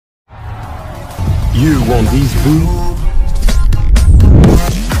You want these boo?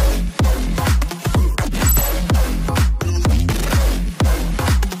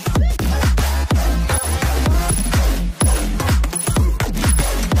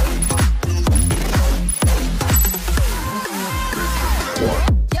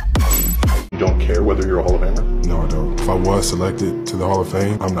 You don't care whether you're a Hall of Famer? No, I don't. If I was selected to the Hall of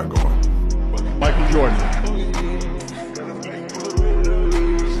Fame, I'm not going. Michael Jordan.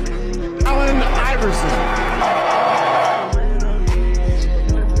 Allen Iverson.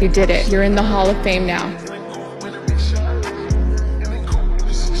 You did it. You're in the Hall of Fame now.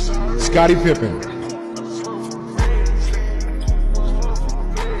 Scottie Pippen.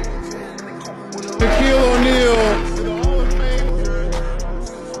 Shaquille O'Neal.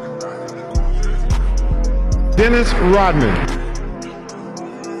 Dennis Rodman.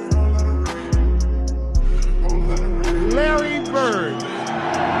 Larry Bird.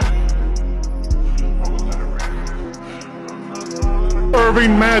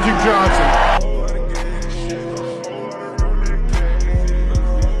 Irving Magic Johnson.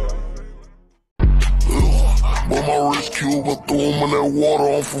 But my wrist Cuba, threw him in that water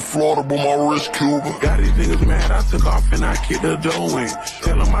off from Florida, but my wrist Cuba. Got these niggas mad, I took off and I kicked the door in.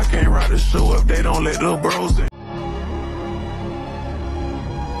 Tell them I can't ride the show if they don't let the bros in.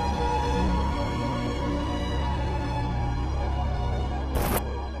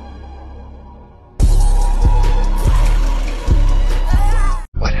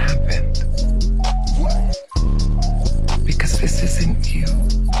 What happened? Because this isn't you.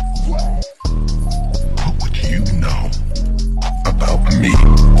 What would you know about me?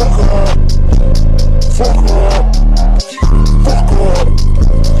 Fuck up. Fuck up. Fuck up.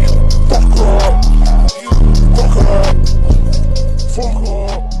 Fuck up. Fuck up. Fuck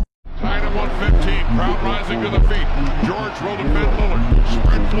up. Tied at 115. Crowd rising to the feet. George will defend Lillard.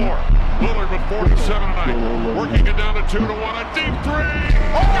 Spread floor. Lillard with 47 tonight. Working it down to 2-1. A deep three.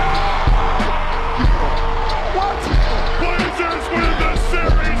 Oh! What? Blazers win the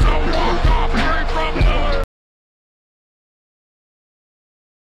series. A walk-off here from Lillard.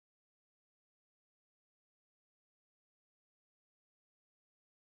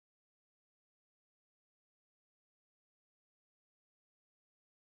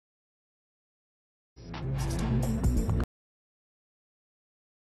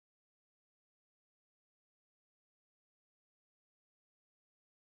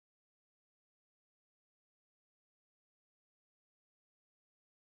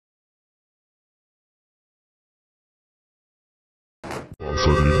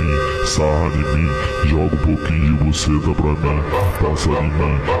 Passa de mim, sarra de mim, joga pouquinho e você dá pra mim. Passa de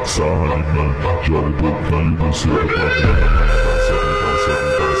mim, sarra de mim, joga pouquinho e você dá pra mim. Passa de mim.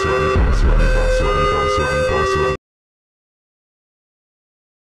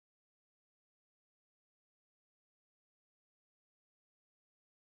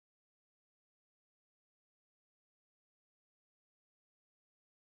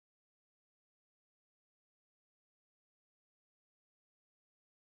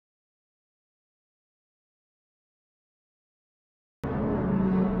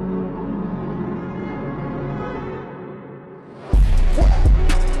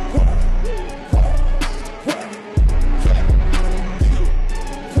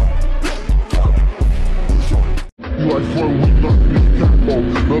 Like for a week, nothing is catball.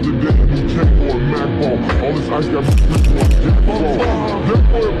 Another day, new tempo and Mac ball. All this ice got me sleeping on jackball. That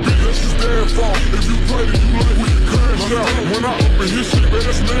boy a beat, that's his damn fault. If you play it, you like we can crash out. When I open his shit, man,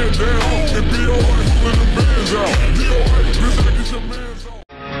 that's man down. And be alright, pulling the bands out. Be alright, bitch, I get your mans out.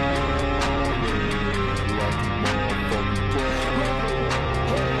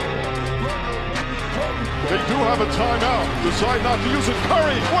 They do have a timeout. Decide not to use it.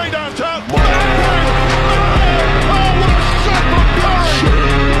 Curry, way downtown. Oh, what a shot from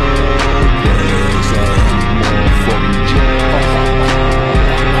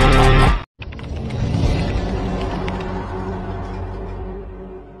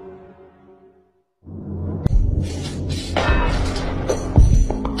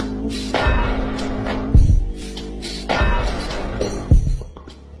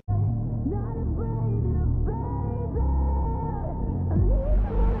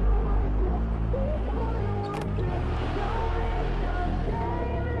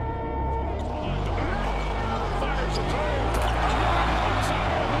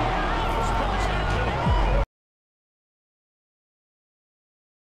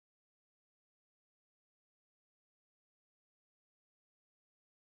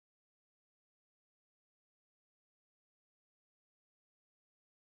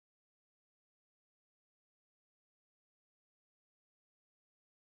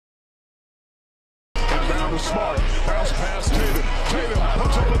to Smart. Bounce pass Tatum. Tatum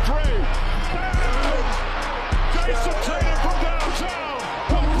puts up a three. Jason Tatum from downtown.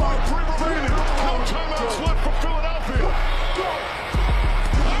 1.3 remaining. No timeouts left for Philadelphia.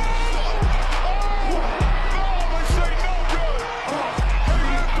 They say no good.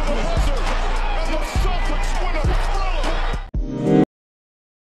 Heading after the buzzer. And the Celtics win a thriller.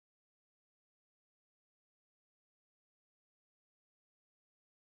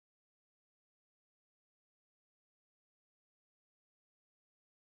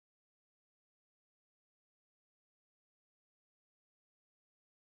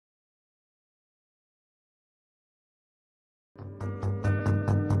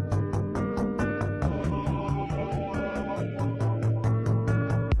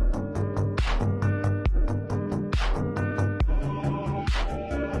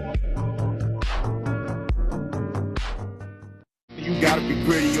 You gotta be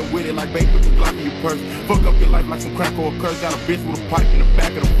gritty and with it like bait with the Glock in your purse. Fuck up your life like some crack or a curse. Got a bitch with a pipe in the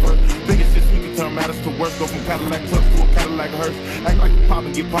back of the purse. Biggest shit, we can turn matters to worse. Go from Cadillac trucks to a Cadillac hearse. Act like you pop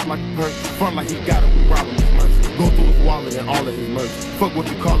and get popped like a purse. Front like he got it, we rob him with merch. Go through his wallet and all of his merch. Fuck what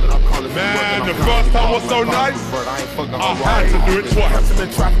you call it, I'll call it. Man, the first time was so nice. I had to do it twice. Catching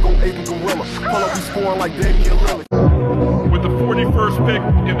in traffic on Aiden Gorilla. Pull up, we scoring like Damian Lillard. With the 41st pick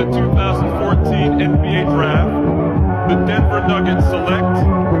in the 2014 NBA Draft, the Denver Nuggets select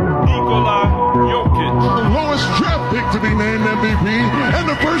Nikola Jokic. The lowest draft pick to be named MVP and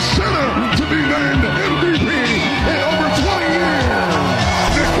the first center to be named MVP in over 20 years.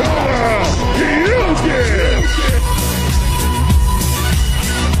 Nikola Jokic.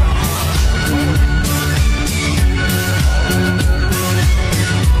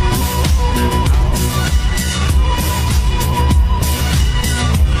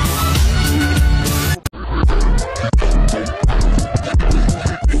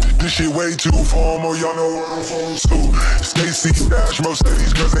 This shit way too formal, y'all know where I'm from too. Stacy Dash, most of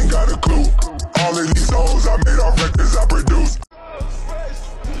these girls ain't got a clue. All of these hoes I made off records I produced.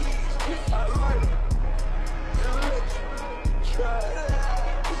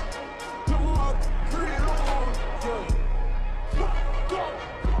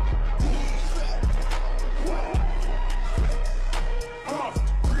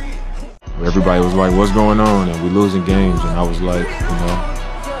 Everybody was like, what's going on? And we losing games. And I was like, you know,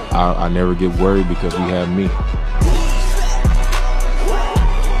 I never get worried because we have me.